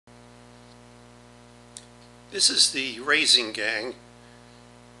This is the raising gang.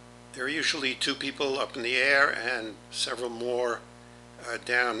 There are usually two people up in the air and several more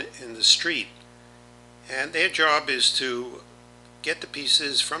down in the street. And their job is to get the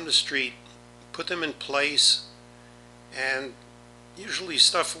pieces from the street, put them in place, and usually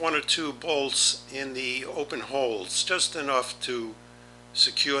stuff one or two bolts in the open holes, just enough to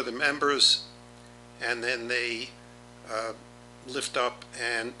secure the members, and then they lift up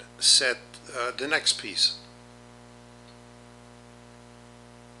and set the next piece.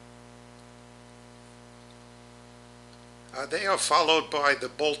 They are followed by the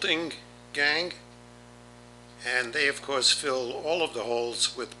bolting gang, and they of course fill all of the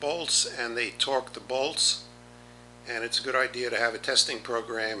holes with bolts, and they torque the bolts, and it's a good idea to have a testing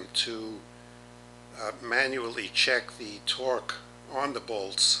program to manually check the torque on the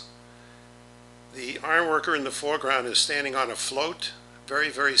bolts. The ironworker in the foreground is standing on a float,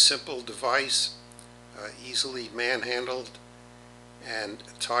 very simple device, easily manhandled and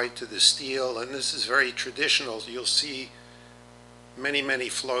tied to the steel, and this is very traditional. You'll see many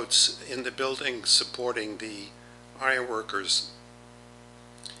floats in the building supporting the ironworkers.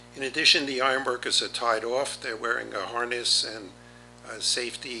 In addition, the ironworkers are tied off. They're wearing a harness and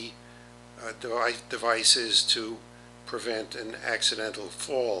safety devices to prevent an accidental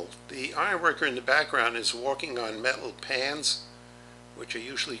fall. The ironworker in the background is walking on metal pans, which are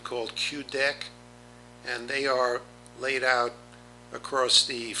usually called Q-deck, and they are laid out across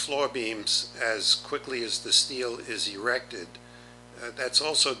the floor beams as quickly as the steel is erected. That's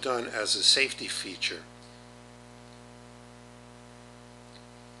also done as a safety feature.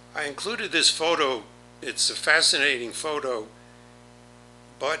 I included this photo. It's a fascinating photo,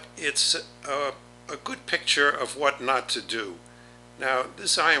 but it's a good picture of what not to do. Now,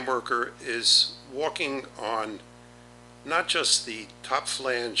 this ironworker is walking on not just the top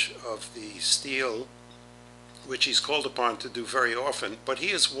flange of the steel, which he's called upon to do very often, but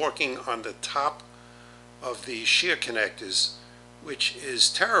he is walking on the top of the shear connectors, which is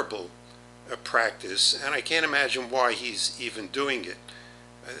terrible practice, and I can't imagine why he's even doing it.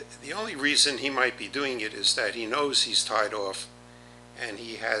 The only reason he might be doing it is that he knows he's tied off and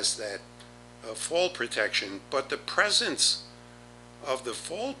he has that fall protection, but the presence of the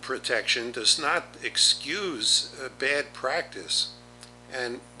fall protection does not excuse bad practice,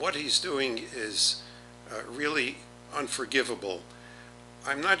 and what he's doing is really unforgivable.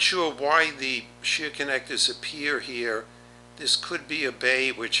 I'm not sure why the shear connectors appear here. This could be a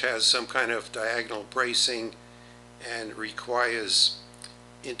bay which has some kind of diagonal bracing and requires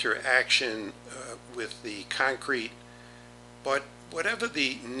interaction with the concrete, but whatever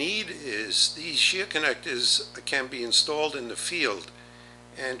the need is, these shear connectors can be installed in the field,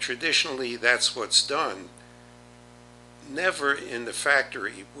 and traditionally that's what's done. Never in the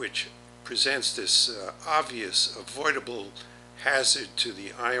factory, which presents this obvious, avoidable hazard to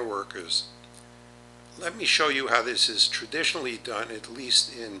the ironworkers. Let me show you how this is traditionally done, at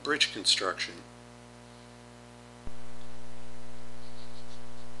least in bridge construction.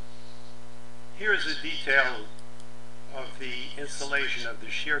 Here is a detail of the installation of the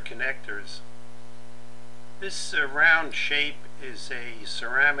shear connectors. This round shape is a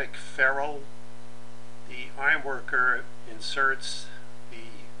ceramic ferrule. The ironworker inserts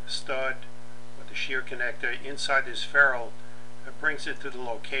the stud or the shear connector inside this ferrule, brings it to the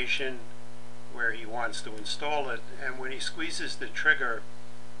location where he wants to install it, and when he squeezes the trigger,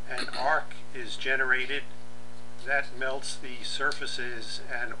 an arc is generated that melts the surfaces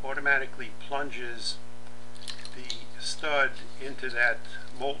and automatically plunges the stud into that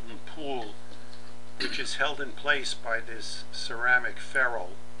molten pool, which is held in place by this ceramic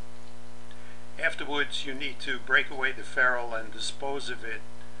ferrule. Afterwards, you need to break away the ferrule and dispose of it.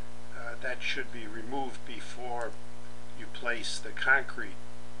 That should be removed before you place the concrete.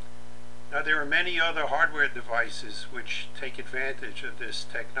 Now, there are many other hardware devices which take advantage of this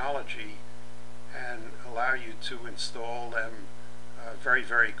technology and allow you to install them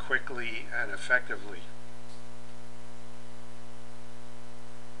very quickly and effectively.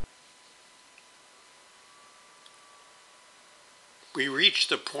 We reached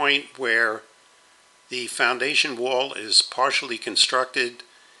the point where the foundation wall is partially constructed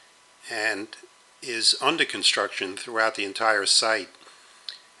and is under construction throughout the entire site.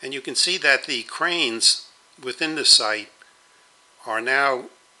 And you can see that the cranes within the site are now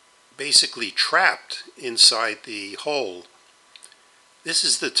basically trapped inside the hole. This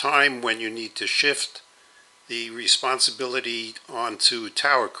is the time when you need to shift the responsibility onto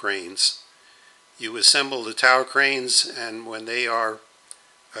tower cranes. You assemble the tower cranes, and when they are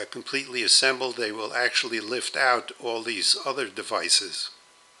completely assembled, they will actually lift out all these other devices.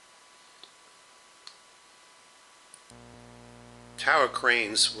 tower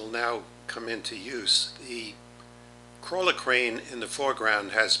cranes will now come into use. The crawler crane in the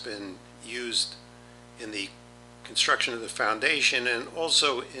foreground has been used in the construction of the foundation and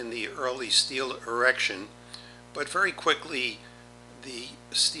also in the early steel erection, but very quickly the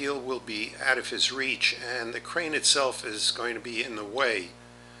steel will be out of his reach and the crane itself is going to be in the way.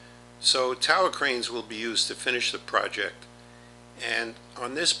 So tower cranes will be used to finish the project, and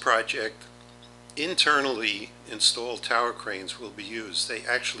on this project internally installed tower cranes will be used. They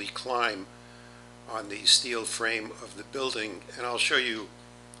actually climb on the steel frame of the building, and I'll show you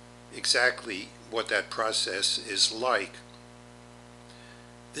exactly what that process is like.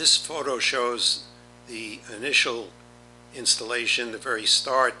 This photo shows the initial installation, the very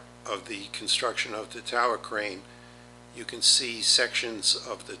start of the construction of the tower crane. You can see sections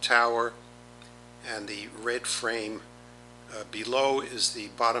of the tower, and the red frame below is the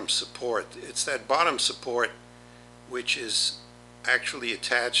bottom support. It's that bottom support which is actually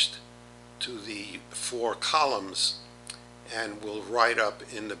attached to the 4 columns and will ride up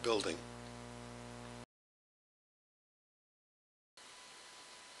in the building.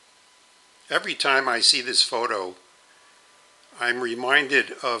 Every time I see this photo, I'm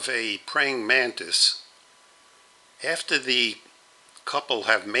reminded of a praying mantis. After the couple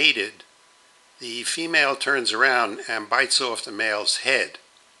have mated, the female turns around and bites off the male's head.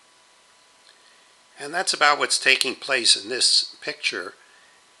 And that's about what's taking place in this picture.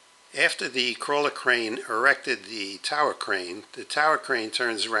 After the crawler crane erected the tower crane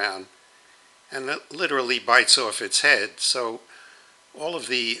turns around and literally bites off its head. So all of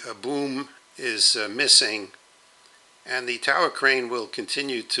the boom is missing, and the tower crane will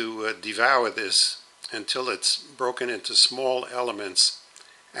continue to devour this until it's broken into small elements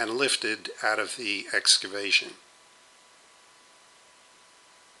and lifted out of the excavation.